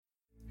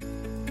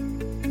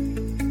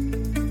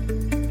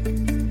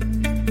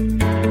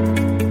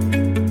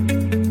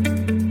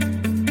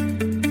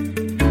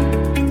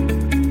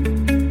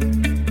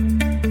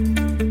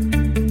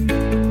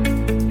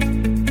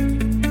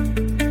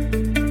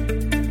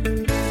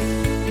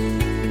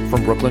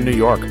From Brooklyn, New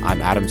York,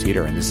 I'm Adam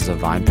Teeter, and this is a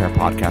VinePair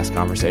podcast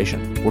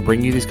conversation. We're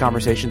bringing you these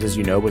conversations, as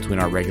you know, between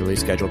our regularly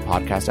scheduled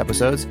podcast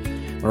episodes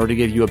in order to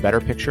give you a better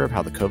picture of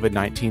how the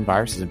COVID-19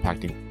 virus is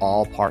impacting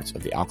all parts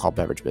of the alcohol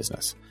beverage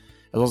business,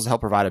 as well as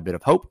help provide a bit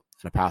of hope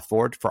and a path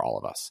forward for all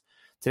of us.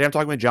 Today, I'm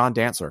talking with John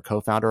Dantzler,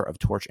 co-founder of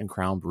Torch and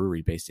Crown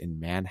Brewery based in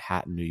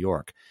Manhattan, New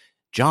York.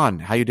 John,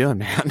 how you doing,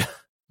 man?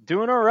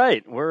 Doing all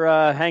right.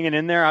 We're hanging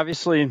in there.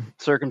 Obviously,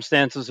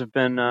 circumstances have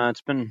been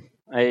it's been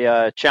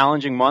a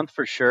challenging month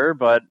for sure,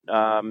 but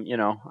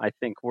I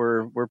think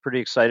we're pretty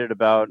excited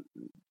about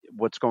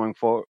what's going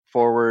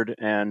forward,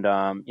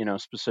 and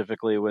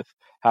specifically with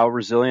how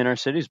resilient our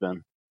city's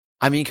been.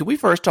 I mean, can we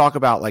first talk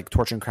about like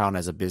Torch and Crown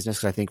as a business?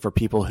 Because I think for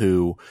people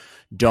who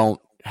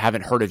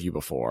haven't heard of you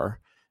before,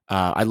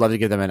 I'd love to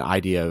give them an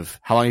idea of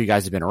how long you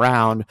guys have been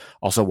around,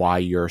 also why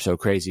you're so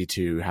crazy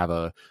to have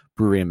a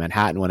brewery in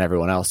Manhattan when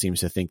everyone else seems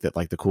to think that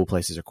like the cool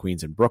places are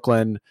Queens and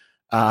Brooklyn.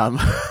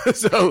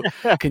 So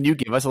can you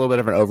give us a little bit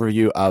of an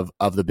overview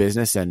of the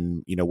business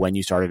and, when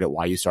you started it,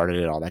 why you started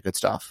it, all that good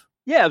stuff?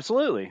 Yeah,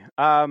 absolutely.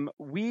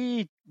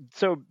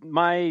 So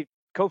my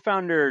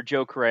co-founder,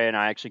 Joe Correa, and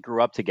I actually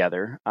grew up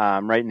together,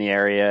 right in the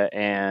area.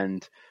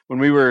 And when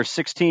we were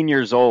 16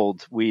 years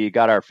old, we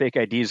got our fake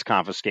IDs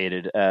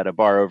confiscated at a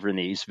bar over in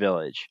the East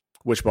Village.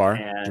 Which bar?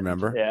 Do you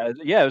remember?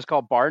 Yeah, it was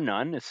called Bar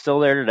None. It's still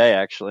there today,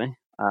 actually.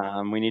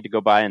 We need to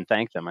go by and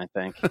thank them, I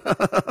think.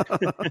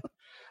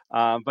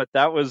 But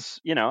that was,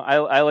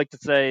 I like to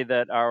say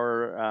that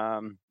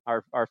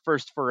our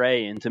first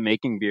foray into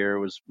making beer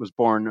was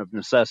born of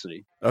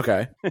necessity.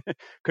 Okay.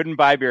 Couldn't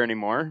buy beer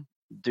anymore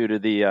due to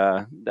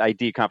the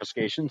ID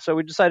confiscation, so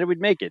we decided we'd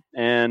make it.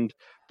 And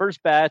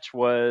first batch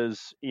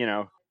was,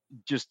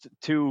 just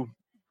two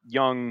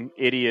young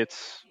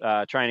idiots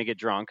trying to get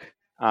drunk.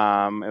 We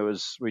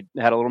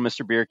had a little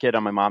Mr. Beer Kit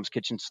on my mom's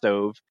kitchen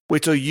stove.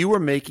 Wait, so you were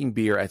making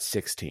beer at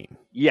 16?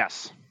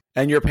 Yes.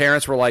 And your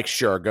parents were like,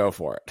 sure, go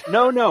for it.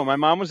 No. My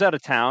mom was out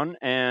of town,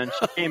 and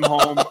she came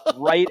home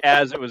right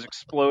as it was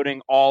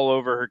exploding all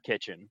over her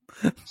kitchen.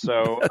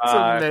 So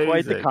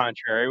quite the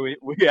contrary.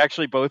 We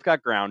actually both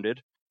got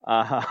grounded.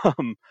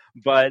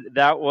 But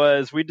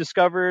we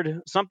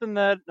discovered something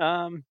that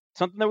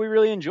we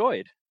really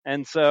enjoyed.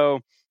 And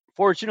so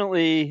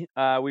fortunately,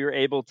 we were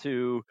able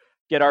to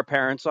get our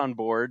parents on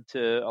board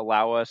to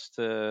allow us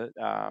to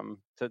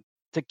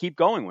keep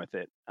going with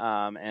it.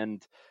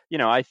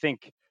 I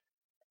think,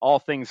 all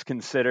things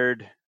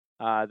considered,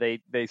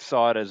 they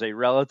saw it as a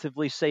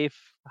relatively safe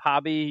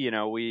hobby.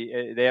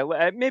 They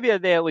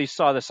at least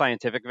saw the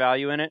scientific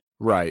value in it.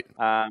 Right.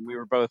 We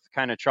were both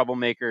kind of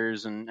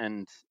troublemakers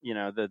and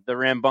the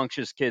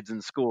rambunctious kids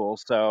in school.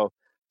 So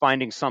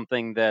finding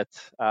something that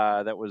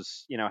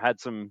was, had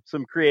some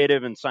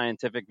creative and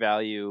scientific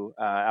value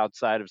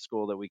outside of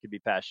school that we could be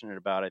passionate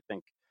about, I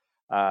think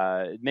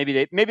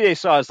maybe they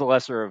saw as the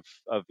lesser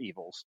of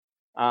evils.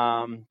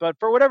 But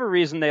for whatever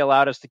reason, they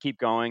allowed us to keep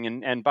going.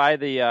 And by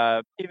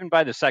even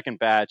by the second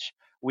batch,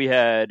 we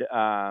had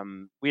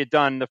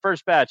done the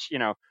first batch.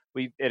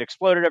 It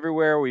exploded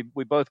everywhere. We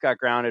both got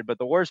grounded. But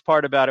the worst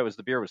part about it was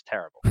the beer was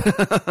terrible.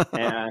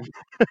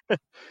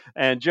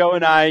 And Joe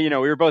and I, we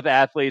were both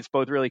athletes,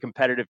 both really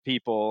competitive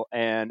people,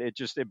 and it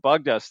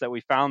bugged us that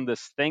we found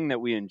this thing that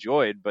we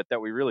enjoyed, but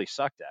that we really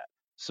sucked at.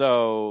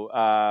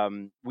 So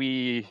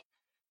we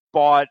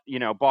bought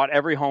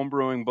every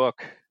homebrewing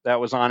book that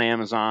was on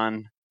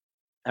Amazon.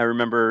 I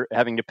remember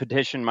having to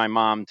petition my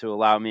mom to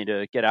allow me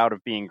to get out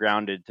of being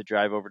grounded to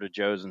drive over to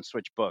Joe's and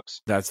switch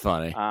books. That's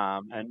funny.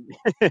 And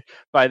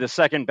by the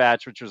second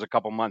batch, which was a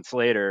couple months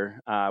later,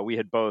 we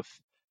had both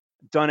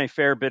done a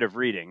fair bit of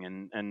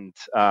reading and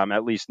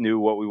at least knew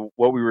what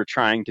we were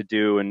trying to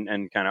do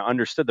and kind of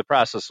understood the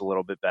process a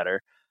little bit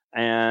better.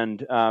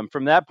 And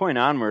from that point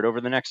onward,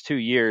 over the next 2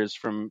 years,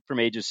 from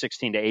ages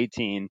 16 to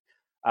 18,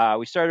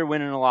 we started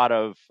winning a lot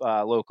of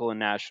local and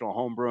national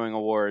homebrewing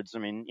awards. I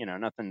mean,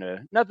 nothing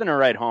to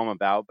write home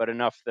about, but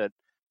enough that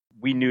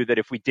we knew that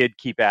if we did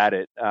keep at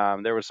it,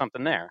 there was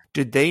something there.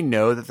 Did they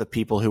know that the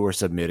people who were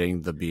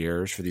submitting the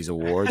beers for these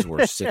awards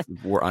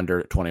were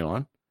under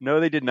 21? No,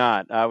 they did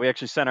not. We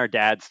actually sent our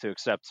dads to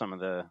accept some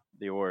of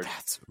the awards.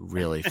 That's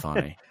really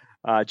funny.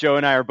 Joe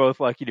and I are both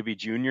lucky to be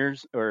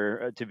juniors,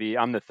 or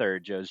I'm the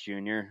third, Joe's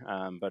junior,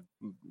 but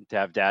to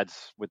have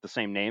dads with the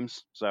same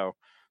names. So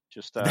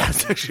just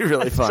that's actually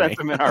really funny. Sent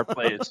them in our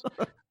place.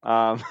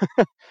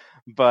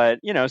 But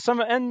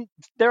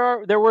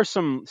there were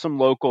some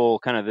local,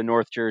 kind of the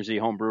North Jersey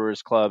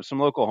Homebrewers Club, some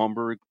local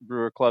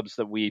homebrewer clubs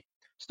that we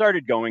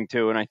started going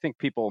to, and I think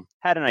people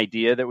had an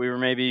idea that we were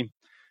maybe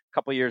a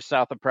couple years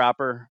south of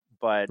proper.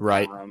 But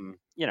right.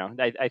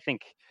 I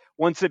think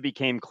once it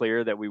became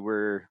clear that we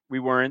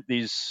weren't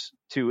these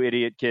two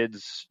idiot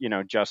kids,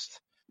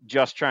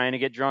 just trying to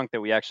get drunk,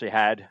 that we actually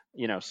had,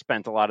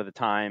 spent a lot of the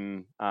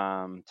time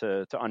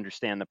to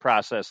understand the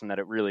process, and that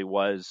it really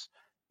was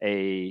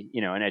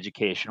an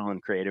educational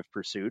and creative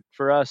pursuit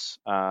for us.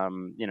 The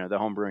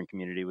homebrewing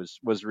community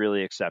was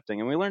really accepting,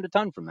 and we learned a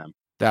ton from them.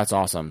 That's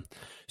awesome.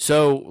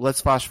 So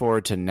let's fast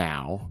forward to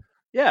now.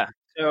 Yeah.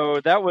 So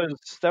that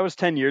was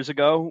 10 years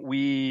ago.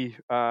 We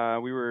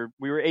were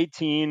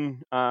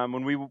 18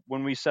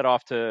 when we set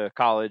off to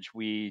college.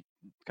 We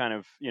kind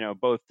of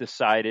both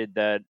decided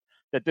that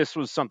this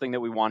was something that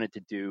we wanted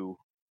to do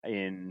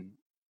in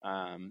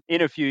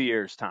in a few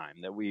years' time.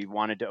 That we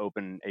wanted to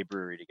open a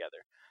brewery together.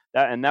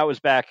 That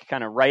was back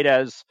kind of right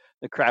as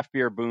the craft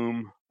beer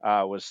boom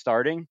was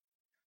starting.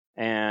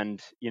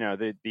 And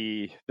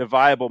the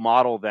viable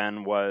model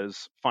then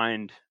was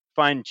find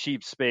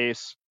cheap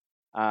space,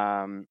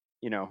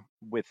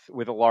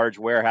 with a large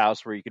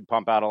warehouse where you could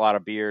pump out a lot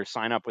of beer,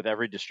 sign up with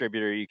every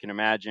distributor you can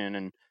imagine,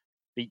 and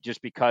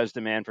just because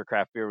demand for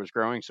craft beer was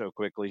growing so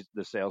quickly,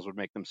 the sales would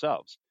make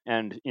themselves.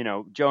 And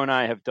Joe and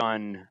I have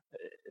done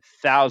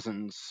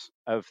thousands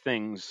of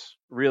things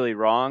really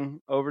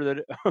wrong over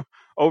the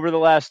over the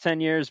last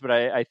 10 years, but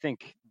I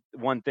think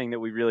one thing that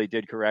we really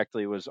did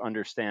correctly was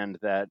understand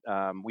that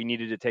we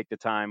needed to take the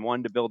time,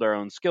 one, to build our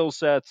own skill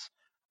sets,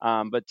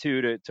 but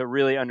two, to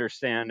really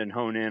understand and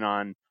hone in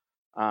on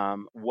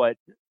what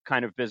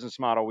kind of business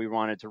model we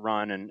wanted to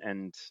run,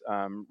 and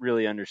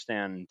really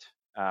understand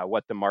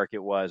what the market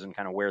was and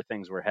kind of where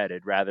things were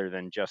headed, rather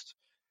than just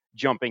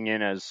jumping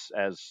in as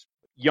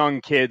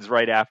young kids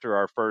right after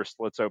our first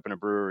 "let's open a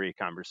brewery"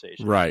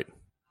 conversation. Right.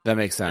 That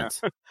makes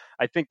sense.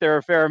 I think there are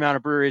a fair amount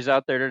of breweries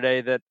out there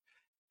today that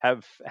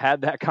have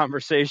had that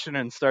conversation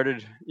and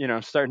started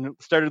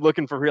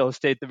looking for real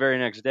estate the very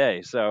next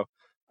day. So,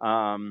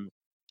 I'm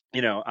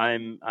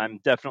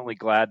definitely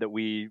glad that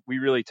we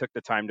really took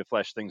the time to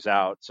flesh things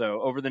out.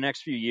 So over the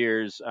next few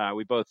years,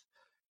 we both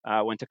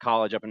went to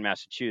college up in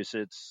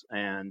Massachusetts,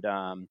 and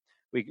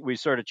we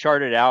sort of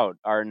charted out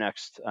our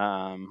next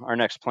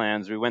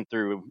plans. We went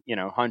through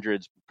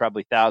hundreds,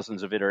 probably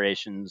thousands of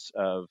iterations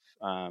of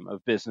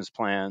business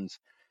plans,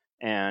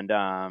 and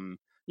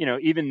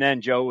even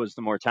then, Joe was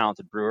the more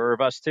talented brewer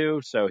of us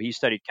two. So he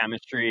studied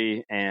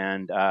chemistry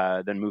and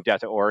then moved out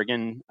to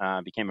Oregon,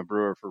 became a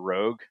brewer for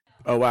Rogue.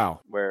 Oh, wow.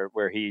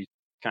 Where he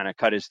kind of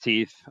cut his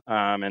teeth,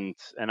 and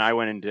I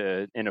went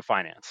into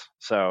finance.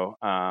 So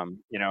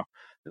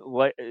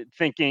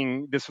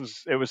thinking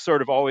it was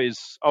sort of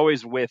always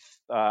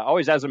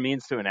as a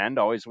means to an end,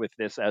 always with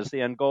this as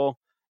the end goal.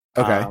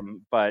 Okay.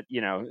 But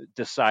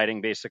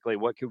deciding basically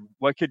what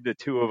could the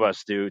two of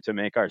us do to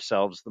make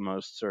ourselves the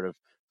most sort of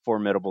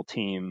formidable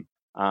team,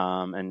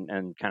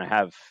 and kind of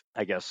have,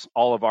 I guess,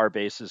 all of our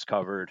bases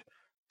covered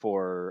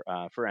for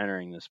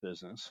entering this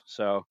business.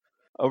 So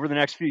over the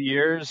next few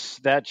years,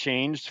 that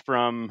changed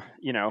from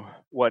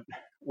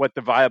what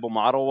the viable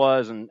model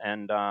was, and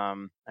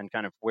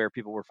kind of where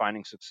people were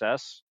finding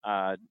success,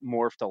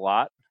 morphed a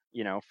lot,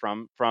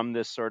 from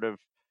this sort of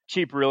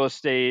cheap real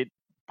estate,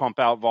 pump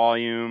out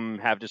volume,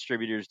 have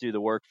distributors do the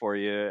work for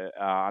you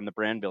on the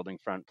brand building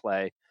front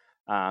play,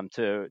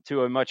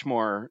 to a much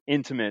more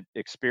intimate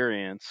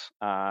experience,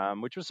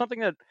 which was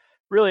something that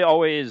really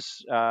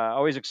always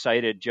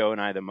excited Joe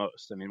and I the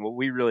most. I mean, what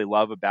we really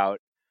love about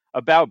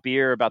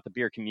beer, about the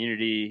beer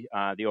community,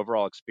 the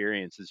overall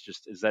experience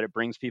is that it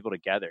brings people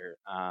together,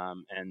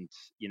 and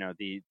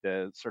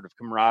the sort of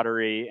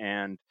camaraderie,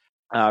 and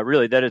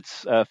really that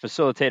it's a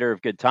facilitator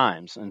of good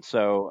times. And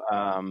so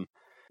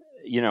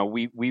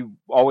we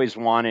always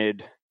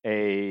wanted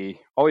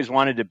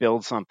to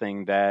build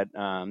something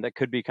that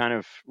could be kind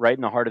of right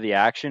in the heart of the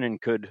action,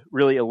 and could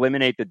really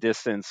eliminate the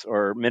distance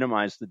or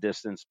minimize the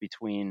distance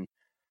between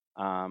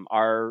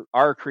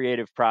our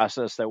creative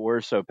process that we're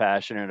so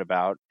passionate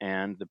about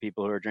and the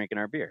people who are drinking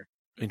our beer.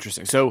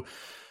 Interesting. So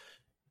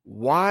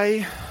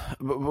why,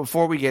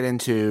 before we get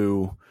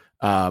into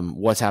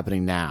what's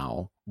happening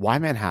now, why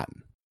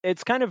Manhattan?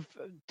 It's kind of,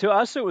 to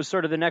us, it was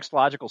sort of the next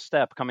logical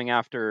step coming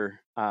after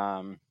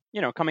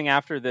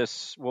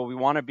this. Well, we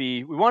want to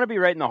be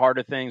right in the heart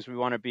of things. We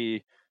want to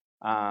be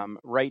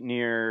right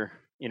near,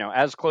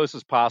 as close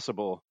as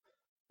possible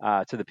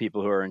to the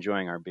people who are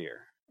enjoying our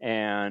beer.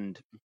 And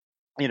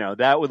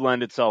that would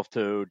lend itself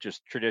to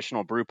just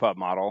traditional brew pub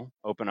model.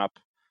 Open up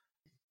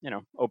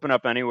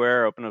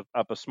anywhere, open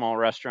up a small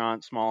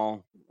restaurant,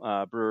 small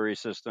brewery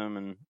system,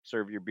 and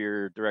serve your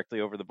beer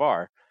directly over the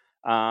bar.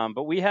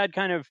 But we had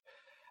kind of,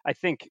 I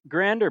think,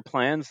 grander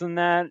plans than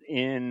that,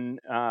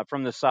 in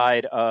from the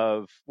side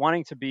of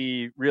wanting to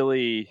be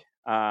really,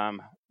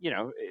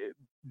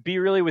 be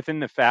really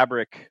within the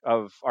fabric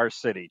of our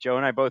city. Joe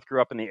and I both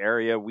grew up in the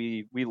area.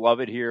 We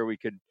love it here.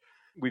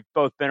 We've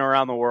both been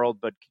around the world,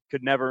 but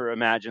could never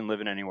imagine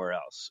living anywhere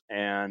else.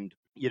 And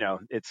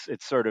it's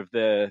sort of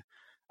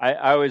I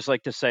always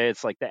like to say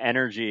it's like the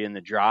energy and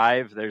the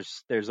drive.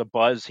 There's a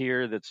buzz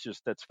here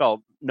that's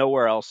felt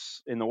nowhere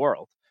else in the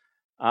world.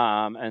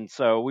 And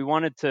so we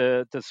wanted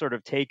to sort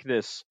of take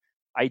this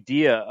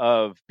idea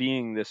of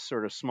being this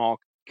sort of small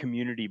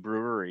community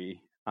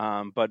brewery,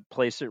 but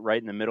place it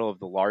right in the middle of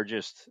the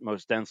largest,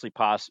 most densely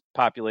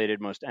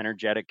populated, most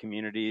energetic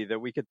community that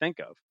we could think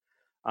of.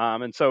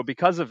 And so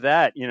because of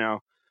that,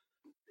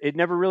 it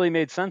never really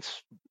made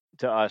sense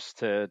to us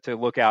to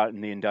look out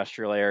in the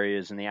industrial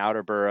areas, in the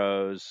outer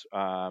boroughs,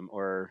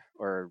 or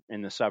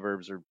in the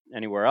suburbs, or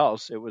anywhere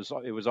else. It was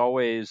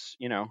always,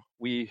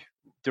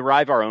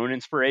 derive our own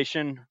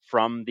inspiration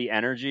from the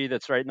energy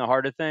that's right in the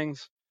heart of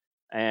things,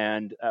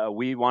 and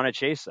we want to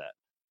chase that.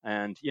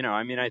 And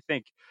I mean, I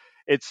think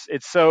it's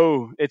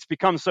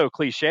become so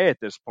cliche at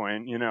this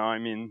point. I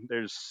mean,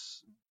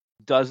 there's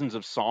dozens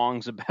of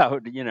songs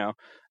about,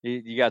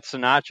 you got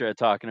Sinatra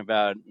talking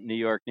about New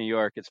York, New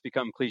York. It's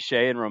become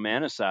cliche and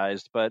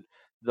romanticized, but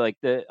like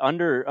the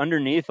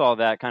underneath all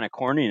that kind of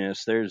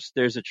corniness,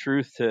 there's a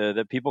truth to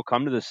that. People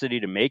come to the city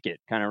to make it,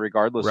 kind of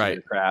regardless of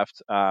their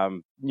craft,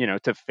 to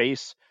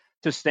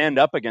stand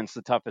up against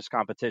the toughest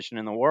competition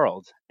in the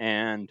world.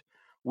 And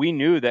we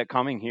knew that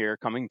coming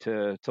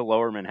to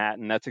Lower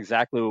Manhattan, that's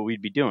exactly what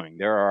we'd be doing.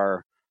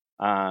 There's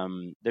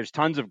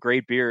tons of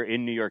great beer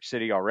in New York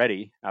City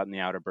already out in the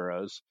outer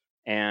boroughs,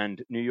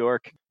 and New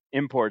York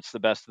imports the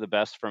best of the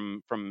best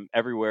from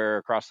everywhere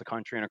across the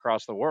country and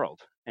across the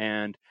world.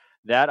 And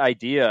that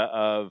idea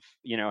of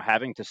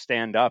having to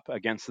stand up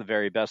against the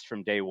very best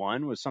from day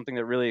one was something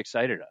that really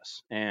excited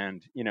us.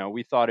 And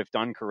we thought, if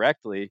done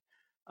correctly,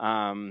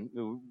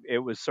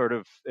 it was sort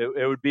of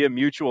it would be a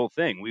mutual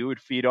thing. We would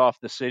feed off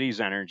the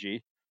city's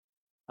energy,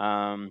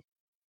 and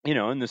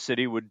the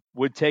city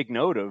would take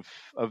note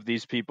of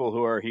these people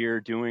who are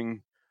here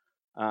doing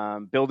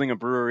building a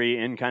brewery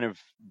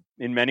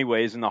in many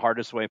ways in the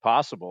hardest way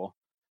possible.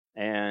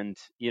 And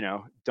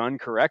done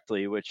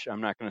correctly, which I'm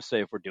not going to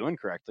say if we're doing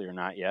correctly or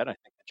not yet. I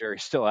think the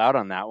jury's still out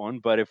on that one.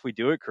 But if we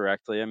do it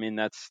correctly, I mean,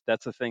 that's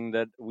a thing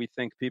that we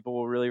think people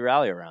will really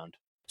rally around.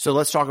 So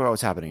let's talk about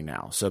what's happening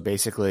now. So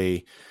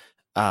basically,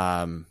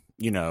 we're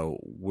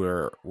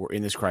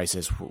in this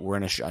crisis. We're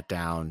in a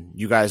shutdown.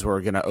 You guys were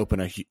going to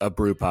open a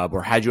brew pub,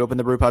 or had you opened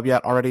the brew pub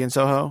yet already in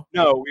Soho?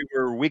 No, we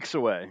were weeks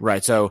away.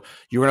 Right. So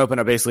you were going to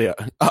open basically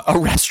a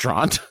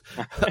restaurant.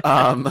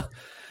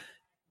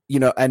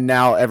 And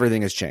now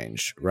everything has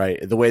changed, right?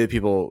 The way that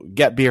people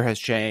get beer has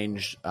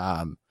changed.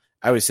 I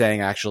was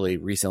saying actually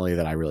recently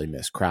that I really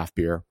miss craft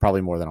beer, probably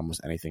more than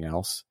almost anything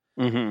else.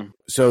 Mm-hmm.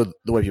 So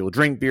the way people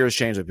drink beer has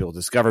changed. The way people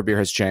discover beer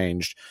has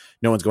changed.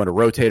 No one's going to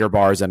rotator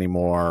bars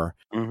anymore.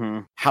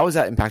 Mm-hmm. How has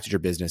that impacted your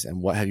business,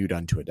 and what have you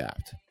done to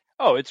adapt?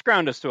 Oh, it's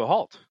ground us to a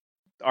halt.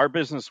 Our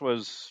business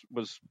was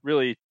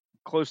really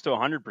close to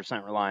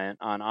 100% reliant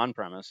on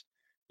premise.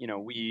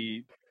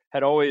 We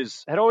had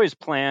always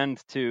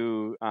planned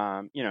to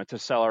to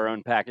sell our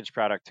own packaged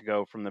product to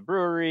go from the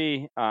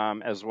brewery,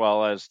 as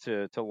well as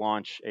to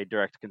launch a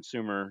direct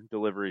consumer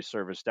delivery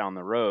service down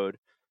the road.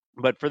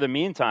 But for the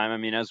meantime, I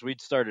mean, as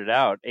we'd started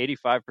out,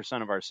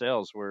 85% of our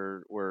sales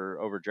were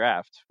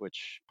overdraft,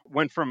 which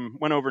went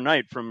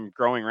overnight from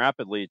growing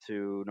rapidly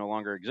to no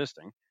longer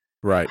existing.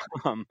 Right.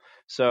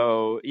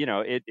 So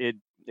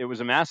it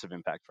was a massive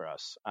impact for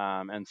us,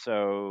 and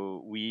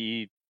so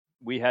we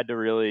had to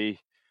really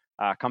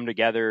come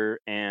together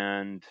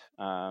and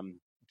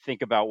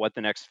think about what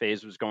the next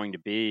phase was going to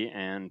be,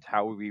 and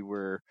how we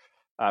were,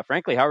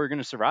 frankly, how we were going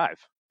to survive.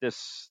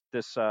 This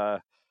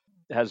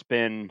has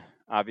been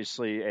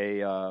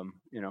obviously a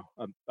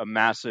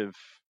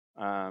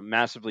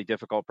massively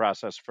difficult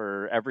process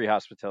for every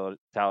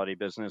hospitality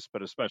business,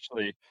 but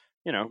especially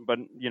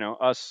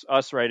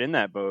us right in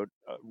that boat,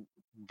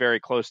 very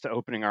close to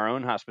opening our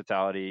own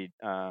hospitality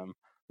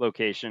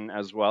location,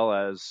 as well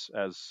as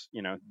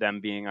them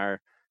being our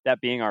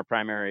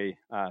primary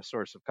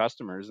source of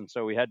customers. And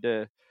so we had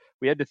to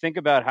think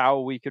about how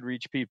we could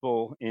reach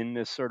people in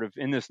this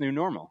new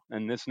normal.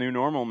 And this new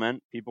normal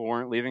meant people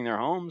weren't leaving their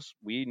homes.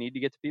 We need to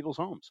get to people's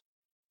homes.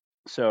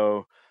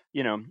 So,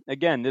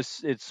 again,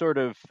 it's sort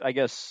of, I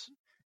guess,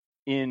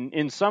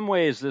 in some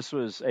ways, this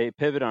was a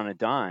pivot on a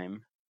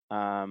dime,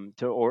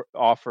 to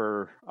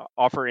offer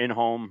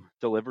in-home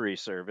delivery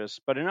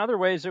service. But in other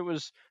ways, it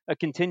was a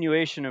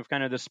continuation of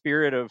kind of the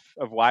spirit of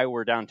why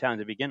we're downtown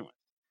to begin with.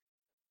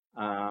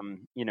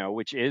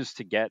 Which is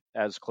to get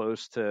as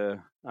close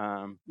to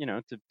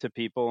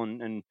people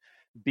and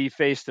be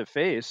face to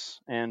face,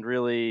 and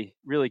really,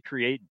 really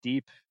create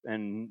deep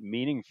and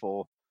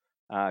meaningful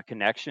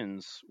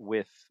connections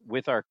with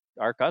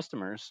our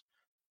customers.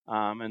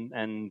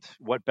 And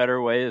what better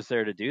way is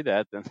there to do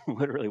that than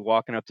literally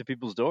walking up to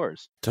people's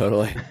doors?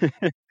 Totally.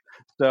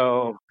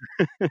 So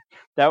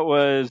that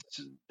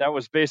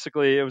was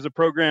basically, it was a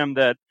program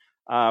that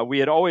we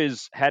had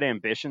always had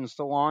ambitions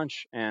to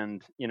launch.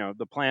 And,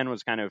 the plan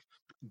was kind of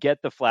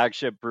get the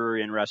flagship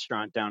brewery and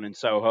restaurant down in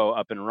Soho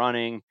up and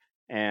running,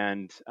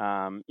 and,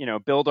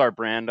 build our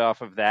brand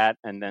off of that,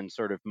 and then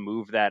sort of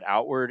move that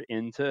outward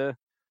into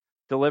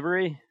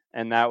delivery.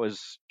 And that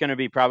was going to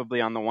be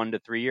probably on the 1 to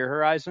 3 year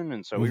horizon.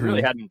 And so we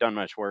really hadn't done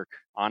much work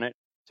on it,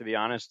 to be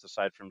honest,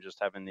 aside from just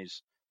having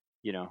these,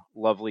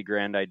 lovely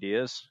grand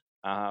ideas.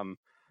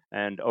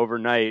 And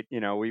overnight,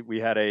 we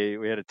had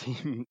a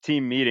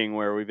team meeting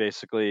where we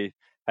basically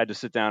had to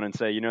sit down and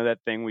say, that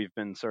thing we've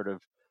been sort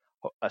of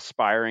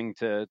aspiring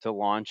to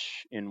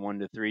launch in 1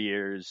 to 3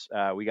 years,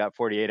 we got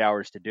 48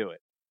 hours to do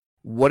it.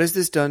 What has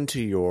this done to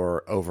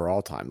your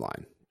overall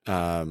timeline?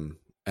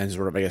 And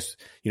sort of, I guess,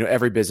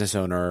 every business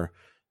owner,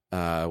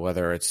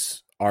 whether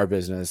it's our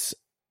business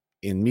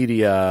in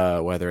media,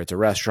 whether it's a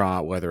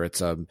restaurant, whether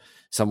it's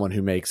someone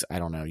who makes, I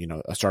don't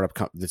know, a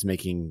startup that's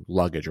making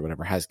luggage or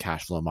whatever, has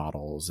cash flow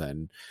models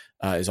and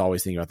is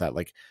always thinking about that.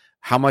 Like,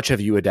 how much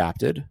have you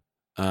adapted?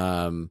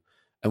 And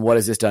what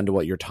has this done to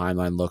what your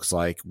timeline looks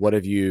like? What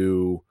have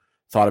you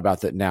thought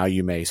about that now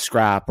you may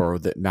scrap, or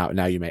that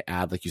now you may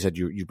add? Like you said,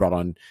 you brought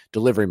on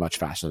delivery much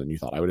faster than you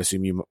thought. I would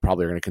assume you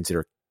probably are going to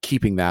consider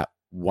keeping that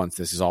once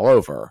this is all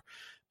over.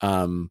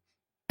 And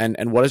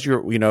what is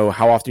your,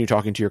 how often are you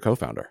talking to your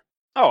co-founder?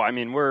 Oh, I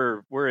mean,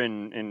 we're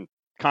in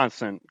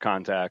constant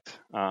contact,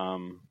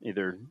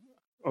 either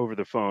over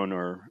the phone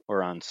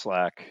or on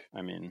Slack.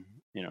 I mean,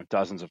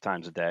 dozens of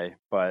times a day.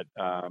 But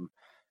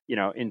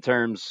in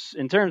terms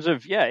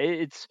of, yeah,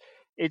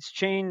 it's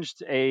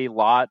changed a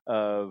lot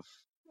of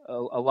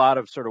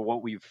sort of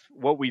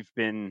what we've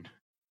been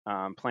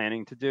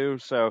planning to do.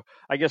 So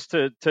I guess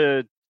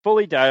to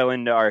fully dial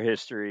into our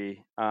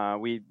history,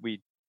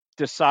 we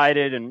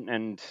decided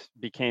and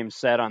became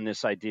set on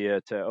this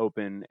idea to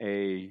open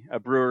a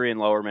brewery in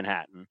Lower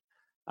Manhattan,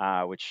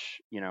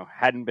 which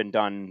hadn't been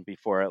done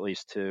before, at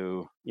least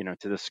to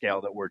the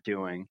scale that we're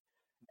doing,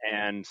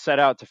 and set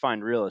out to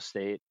find real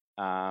estate,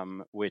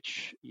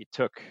 which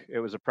it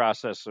was a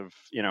process of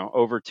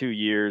over 2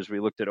 years. We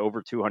looked at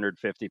over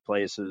 250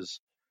 places.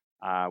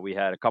 We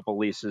had a couple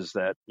leases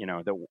that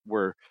that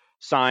were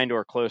signed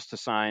or close to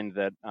signed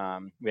that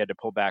we had to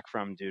pull back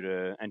from due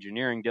to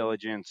engineering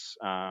diligence.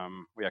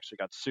 We actually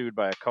got sued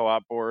by a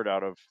co-op board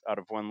out of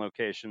one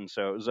location,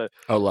 so it was a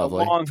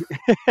long,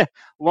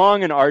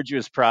 long and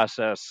arduous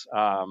process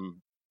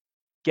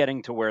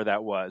getting to where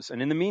that was.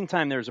 And in the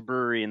meantime, there's a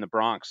brewery in the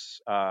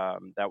Bronx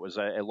that was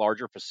a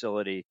larger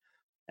facility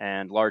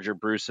and larger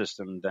brew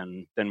system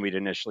than we'd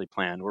initially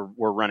planned.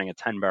 We're running a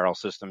 10-barrel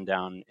system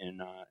down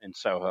in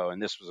Soho,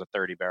 and this was a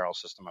 30-barrel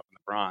system up in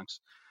the Bronx.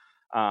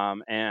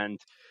 And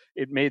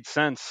it made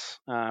sense.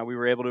 We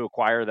were able to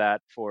acquire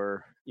that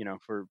for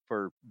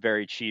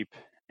very cheap,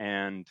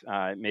 and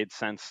it made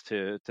sense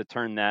to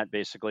turn that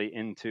basically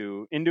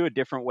into a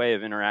different way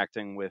of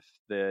interacting with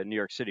the New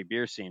York City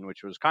beer scene,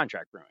 which was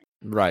contract brewing.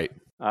 Right.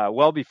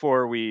 Well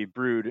before we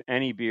brewed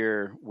any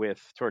beer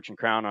with Torch and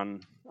Crown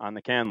on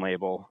the can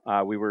label,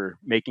 we were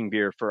making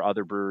beer for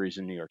other breweries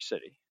in New York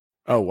City.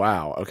 Oh,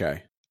 wow.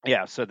 Okay.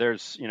 Yeah. So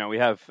there's, we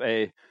have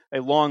a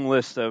long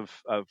list of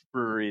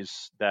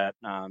breweries that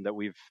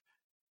we've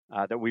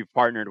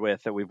partnered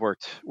with, that we've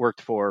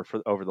worked for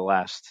over the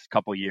last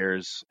couple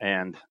years.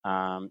 And,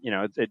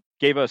 it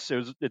gave us,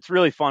 it's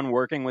really fun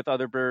working with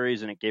other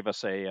breweries, and it gave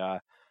us a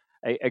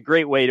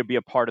great way to be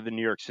a part of the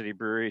New York City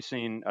brewery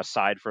scene,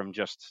 aside from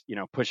just,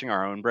 pushing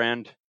our own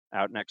brand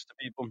out next to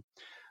people.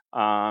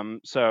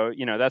 So,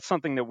 that's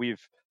something that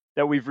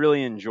we've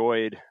really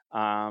enjoyed.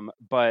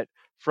 But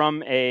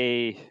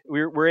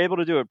we're able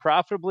to do it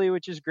profitably,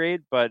 which is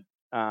great. But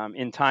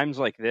in times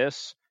like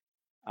this,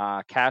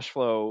 cash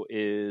flow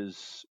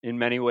is in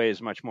many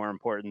ways much more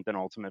important than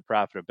ultimate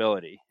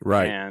profitability.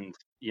 Right. And,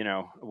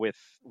 with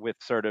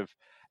sort of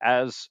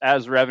as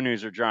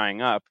revenues are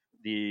drying up,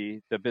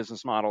 the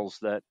business models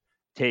that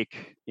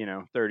take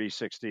 30,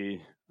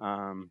 60,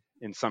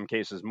 in some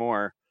cases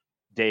more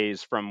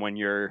days from when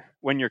your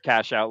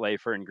cash outlay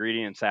for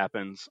ingredients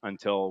happens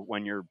until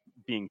when you're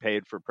being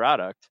paid for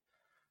product,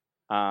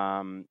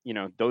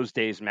 those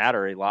days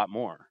matter a lot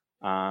more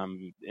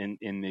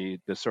in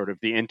the sort of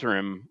the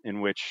interim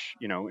in which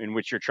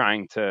you're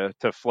trying to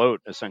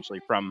float, essentially,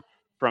 from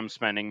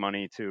spending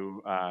money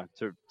to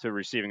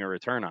receiving a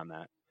return on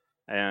that.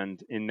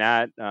 And in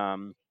that,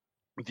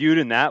 viewed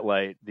in that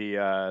light,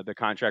 the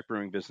contract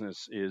brewing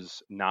business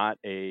is not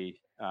a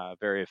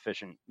very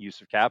efficient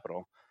use of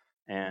capital.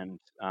 And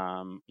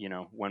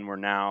when we're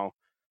now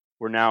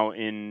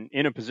in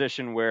a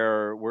position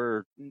where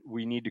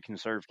we need to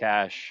conserve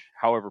cash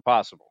however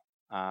possible.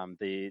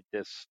 The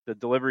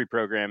delivery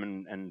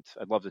program, and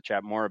I'd love to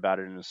chat more about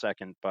it in a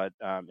second, but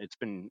it's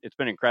been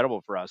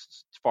incredible for us.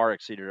 It's far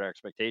exceeded our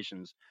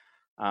expectations.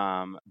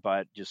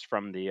 But just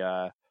from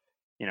the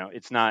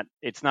it's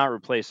not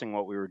replacing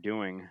what we were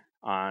doing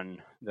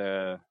on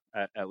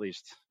at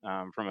least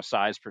from a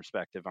size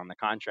perspective on the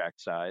contract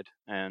side.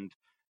 And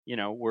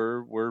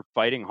we're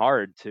fighting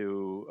hard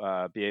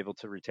to be able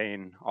to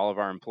retain all of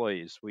our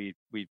employees. We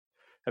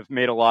have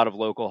made a lot of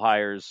local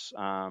hires,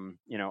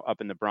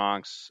 up in the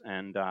Bronx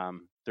and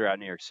throughout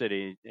New York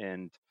City,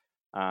 and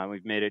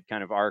we've made it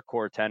kind of our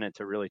core tenet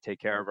to really take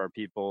care of our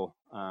people,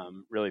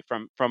 really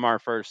from our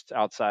first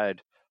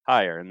outside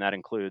hire, and that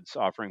includes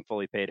offering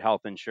fully paid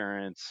health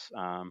insurance,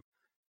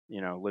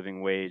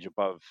 living wage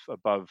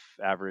above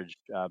average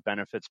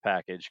benefits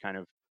package, kind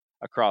of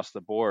across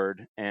the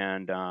board.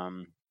 And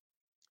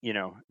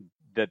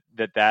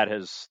that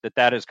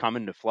has come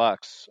into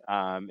flux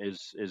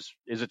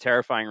is a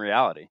terrifying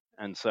reality.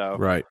 And so,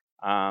 right.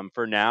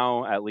 For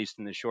now, at least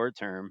in the short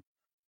term,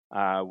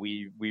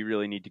 we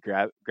really need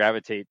to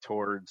gravitate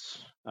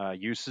towards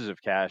uses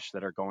of cash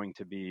that are going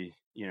to be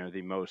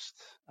the most,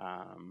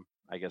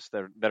 I guess,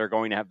 that are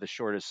going to have the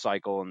shortest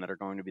cycle and that are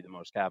going to be the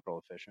most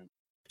capital efficient.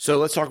 So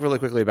let's talk really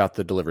quickly about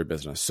the delivery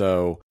business.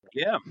 So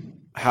yeah,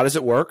 how does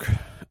it work?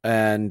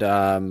 And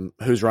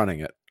who's running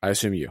it? I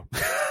assume you.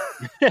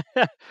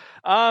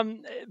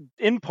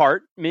 In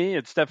part, me.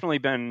 It's definitely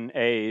been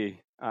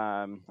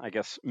I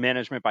guess,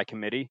 management by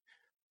committee,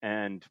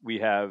 and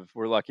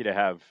we're lucky to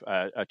have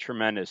a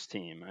tremendous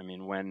team. I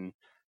mean, when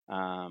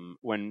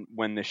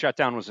the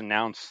shutdown was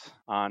announced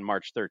on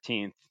March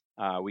 13th,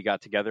 we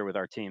got together with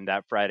our team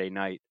that Friday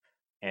night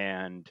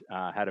and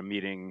had a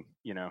meeting,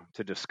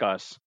 to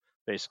discuss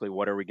basically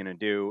what are we going to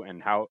do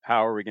and how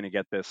are we going to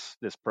get this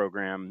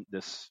program,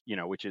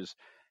 which is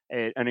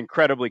an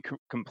incredibly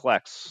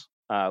complex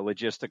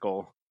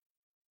logistical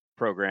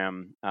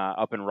program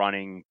up and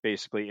running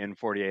basically in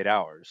 48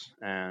 hours.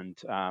 And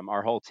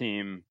our whole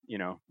team,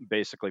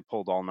 basically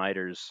pulled all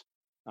nighters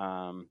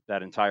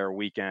that entire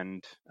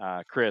weekend.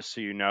 Chris,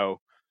 who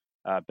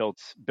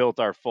built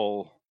our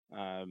full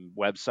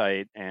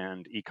website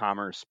and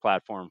e-commerce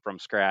platform from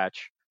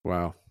scratch.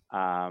 Wow.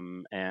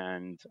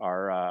 And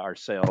our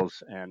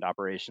sales and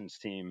operations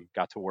team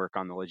got to work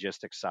on the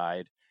logistics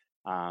side.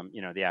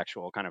 The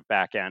actual kind of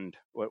back end,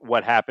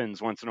 what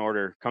happens once an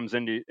order comes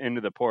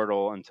into the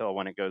portal until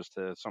when it goes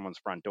to someone's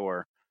front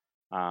door.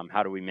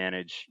 How do we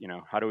manage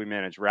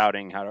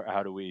routing?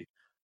 How do we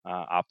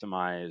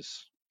optimize,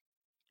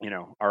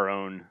 our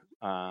own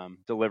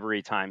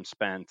delivery time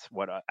spent?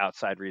 What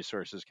outside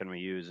resources can we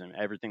use? And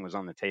everything was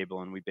on the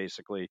table, and we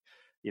basically,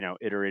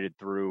 iterated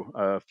through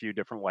a few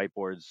different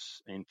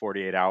whiteboards in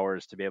 48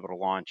 hours to be able to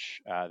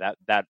launch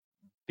that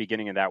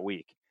beginning of that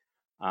week.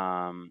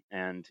 And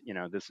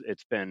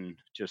it's been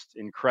just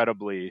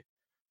incredibly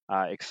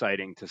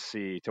exciting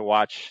to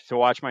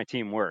watch my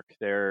team work.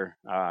 They're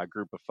a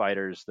group of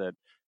fighters that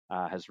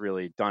has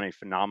really done a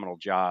phenomenal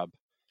job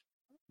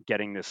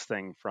getting this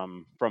thing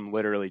from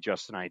literally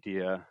just an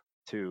idea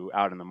to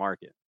out in the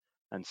market.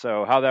 And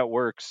so how that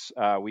works,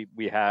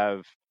 we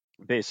have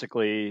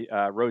basically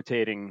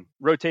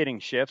rotating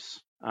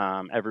shifts.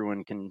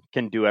 Everyone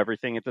can do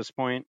everything at this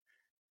point,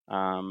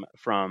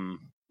 from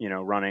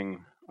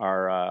running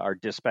our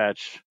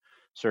dispatch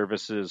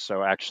services.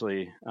 So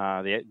actually,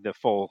 the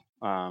full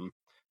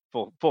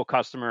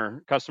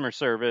customer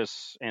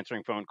service,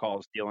 answering phone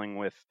calls, dealing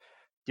with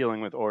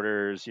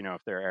orders.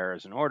 If there are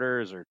errors in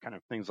orders or kind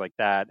of things like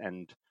that,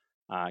 and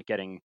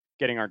getting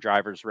our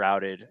drivers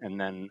routed. And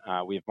then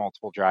we have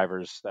multiple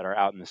drivers that are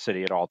out in the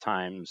city at all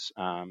times,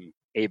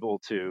 able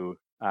to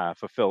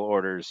fulfill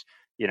orders.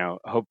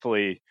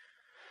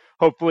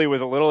 Hopefully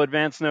with a little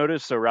advance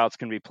notice so routes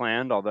can be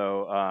planned,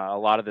 although a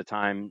lot of the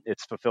time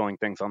it's fulfilling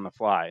things on the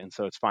fly. And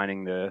so it's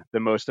finding the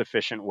most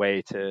efficient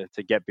way to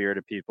get beer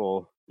to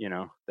people,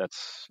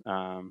 that's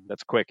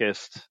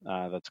quickest,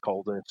 that's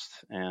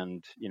coldest,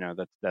 and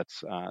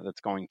that's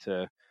going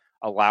to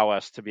allow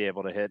us to be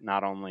able to hit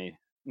not only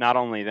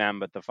them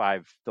but the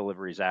 5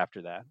 deliveries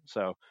after that.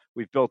 So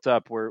we've built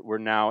up, we're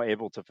now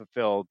able to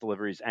fulfill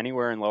deliveries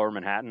anywhere in Lower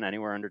Manhattan,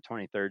 anywhere under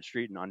 23rd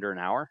Street in under an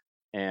hour,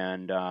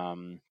 and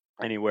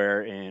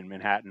anywhere in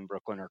Manhattan,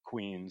 Brooklyn, or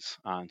Queens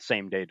on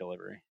same day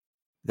delivery.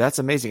 That's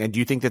amazing. And do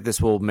you think that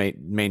this will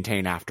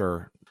maintain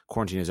after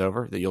quarantine is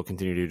over, that you'll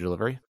continue to do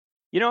delivery?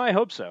 I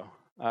hope so.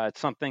 It's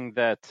something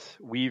that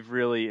we've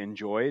really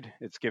enjoyed.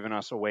 It's given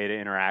us a way to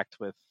interact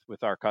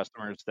with our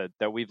customers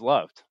that we've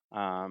loved.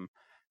 And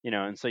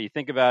so you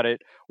think about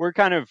it, we're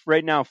kind of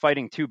right now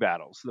fighting 2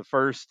 battles. The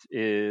first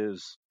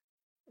is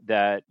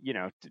that,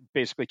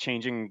 basically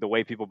changing the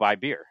way people buy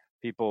beer.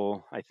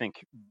 I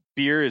think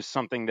beer is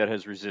something that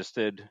has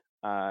resisted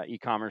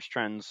e-commerce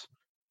trends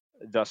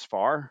thus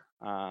far.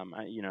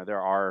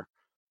 There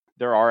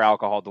are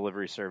alcohol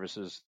delivery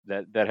services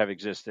that have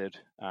existed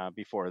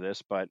before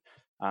this, but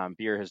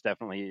beer has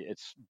definitely,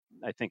 it's,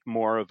 I think,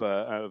 more of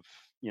a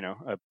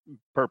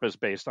purpose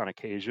based on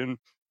occasion.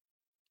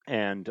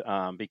 And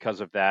because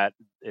of that,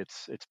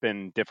 it's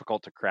been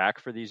difficult to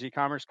crack for these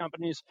e-commerce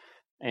companies.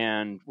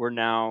 And we're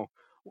now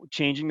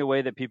changing the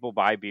way that people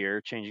buy beer,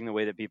 changing the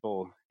way that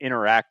people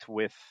interact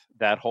with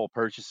that whole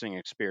purchasing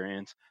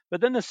experience.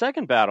 But then the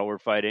second battle we're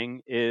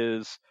fighting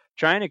is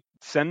trying to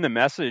send the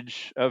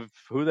message of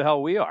who the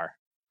hell we are.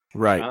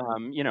 Right.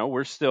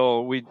 We're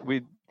still,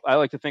 I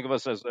like to think of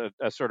us as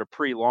a sort of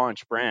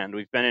pre-launch brand.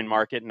 We've been in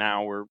market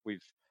now where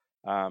we've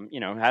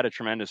had a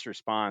tremendous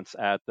response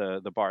at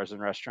the bars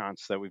and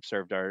restaurants that we've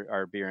served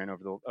our beer in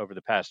over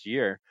the past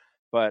year.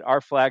 But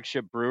our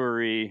flagship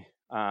brewery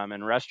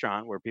and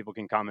restaurant, where people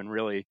can come and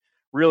really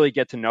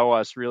get to know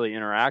us, really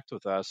interact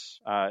with us,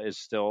 is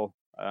still,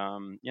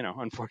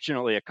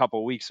 unfortunately, a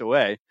couple weeks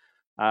away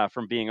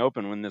from being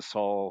open when this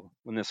whole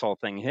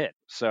thing hit.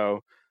 So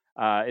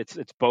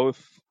it's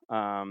both.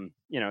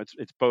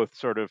 It's both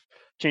sort of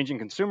changing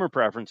consumer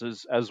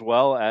preferences as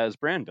well as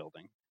brand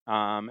building.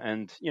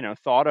 And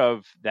thought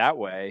of that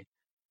way,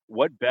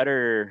 what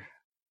better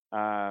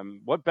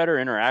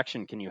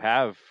interaction can you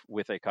have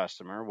with a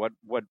customer?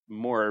 What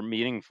more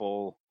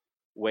meaningful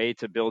way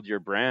to build your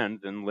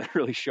brand than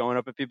literally showing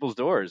up at people's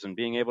doors and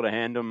being able to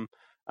hand them,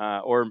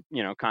 or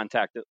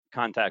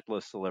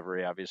contactless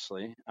delivery,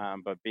 obviously,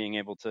 but being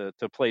able to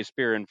place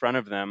beer in front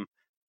of them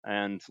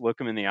and look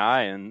them in the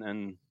eye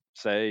and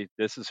say,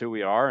 this is who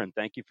we are and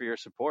thank you for your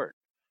support.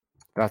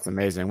 That's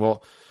amazing.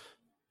 Well,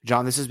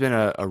 John, this has been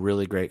a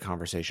really great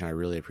conversation. I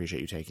really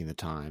appreciate you taking the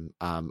time.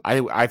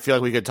 I feel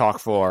like we could talk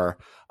for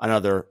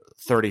another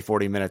 30,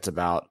 40 minutes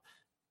about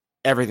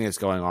everything that's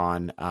going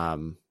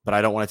on, but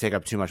I don't want to take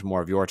up too much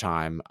more of your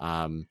time.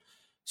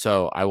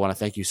 So I want to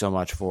thank you so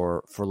much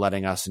for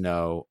letting us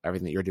know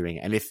everything that you're doing.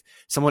 And if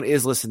someone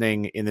is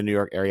listening in the New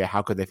York area,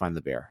 how could they find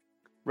the beer?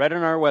 Right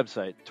on our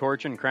website,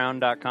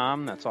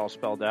 torchandcrown.com. That's all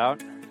spelled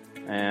out.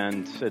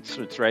 And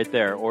it's right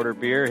there. Order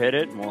beer, hit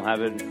it, and we'll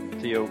have it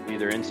to you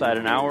either inside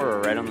an hour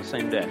or right on the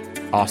same day.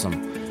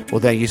 Awesome. Well,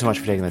 thank you so much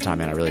for taking the time,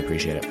 man. I really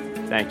appreciate it.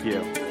 Thank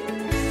you.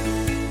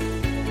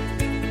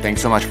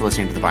 Thanks so much for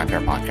listening to the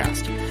VinePair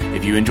Podcast.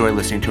 If you enjoy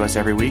listening to us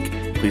every week,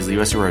 please leave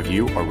us a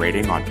review or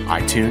rating on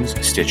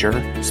iTunes, Stitcher,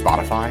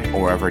 Spotify,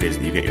 or wherever it is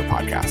that you get your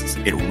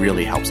podcasts. It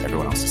really helps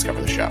everyone else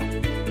discover the show.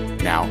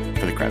 Now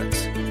for the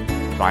credits.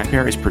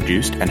 VinePair is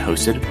produced and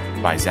hosted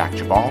by Zach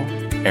Jabal,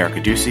 Erica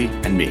Ducey,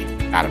 and me,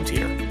 Adam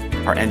Teeter.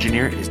 Our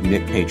engineer is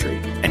Nick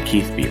Patry and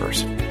Keith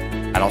Beavers.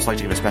 I'd also like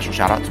to give a special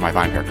shout out to my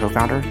VinePair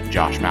co-founder,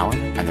 Josh Mallon,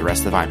 and the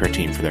rest of the VinePair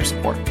team for their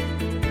support.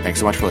 Thanks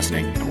so much for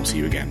listening, and we'll see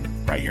you again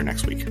right here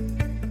next week.